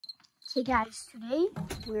Okay guys, today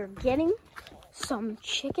we're getting some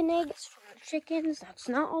chicken eggs from the chickens. That's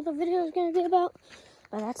not all the video is going to be about,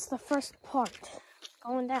 but that's the first part.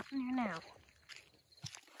 Going down there now.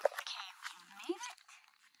 Okay, we made it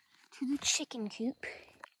to the chicken coop.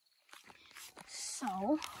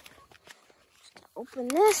 So, just gonna open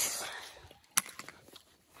this.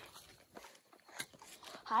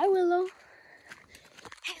 Hi Willow.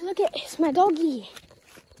 Hey, look it's my doggy.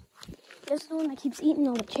 This is the one that keeps eating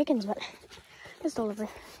all the chickens, but it's all over.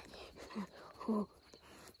 Oh.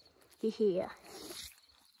 Yeah.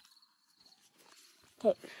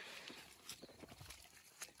 Okay.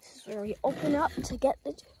 This is where we open up to get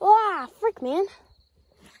the... Ah, frick, man.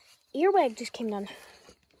 Earwig just came down.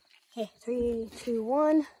 Okay, 3, 2,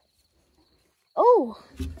 1. Oh!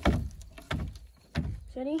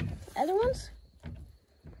 Ready? Other ones?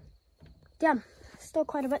 Damn. Still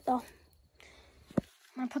quite a bit, though.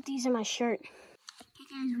 I'm gonna put these in my shirt. Okay,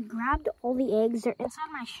 guys, we grabbed all the eggs. They're inside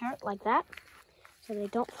my shirt like that, so they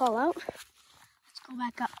don't fall out. Let's go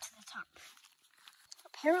back up to the top.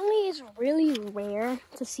 Apparently, it's really rare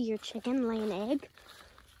to see your chicken lay an egg,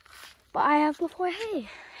 but I have before. Hey,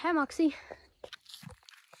 hi, Moxie.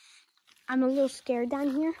 I'm a little scared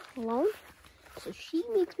down here alone, so she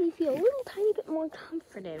makes me feel a little tiny bit more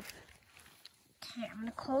comfortable. Okay, I'm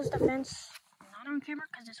gonna close the fence. Not on camera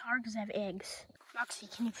because it's hard because I have eggs. Moxie,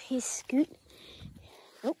 can you please scoot?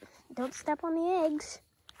 Nope, don't step on the eggs.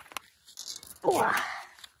 Oh.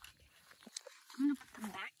 I'm gonna put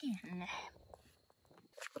them back in. Okay,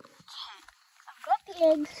 I've got the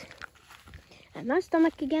eggs and my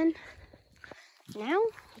stomach again. Now,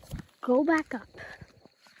 let's go back up.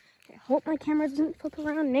 I hope my camera doesn't flip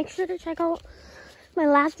around. Make sure to check out my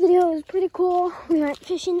last video. It was pretty cool. We went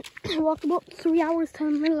fishing. I walked about 3 hours to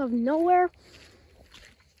the middle of nowhere.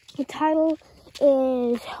 The title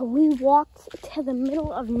is We Walked to the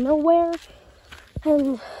Middle of Nowhere,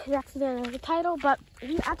 and that's the title, but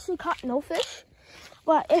we actually caught no fish.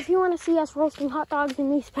 But if you want to see us roasting hot dogs and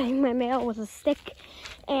me spraying my mail with a stick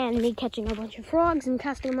and me catching a bunch of frogs and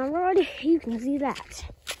casting them on rod, you can see that.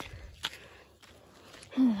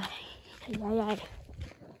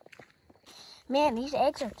 Man, these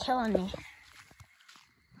eggs are killing me.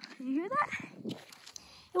 Did you hear that?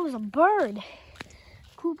 It was a bird.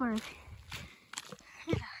 Cool bird.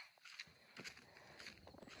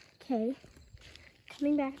 Okay,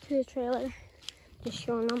 coming back to the trailer, just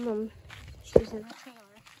showing them she's in the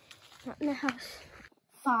trailer, not in the house.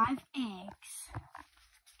 5 eggs.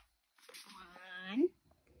 1,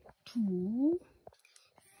 2,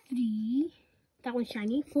 3. That one's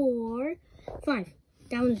shiny. 4, 5.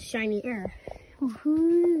 That one's shiny.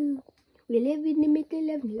 Woohoo! We live in the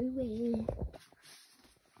middle of nowhere.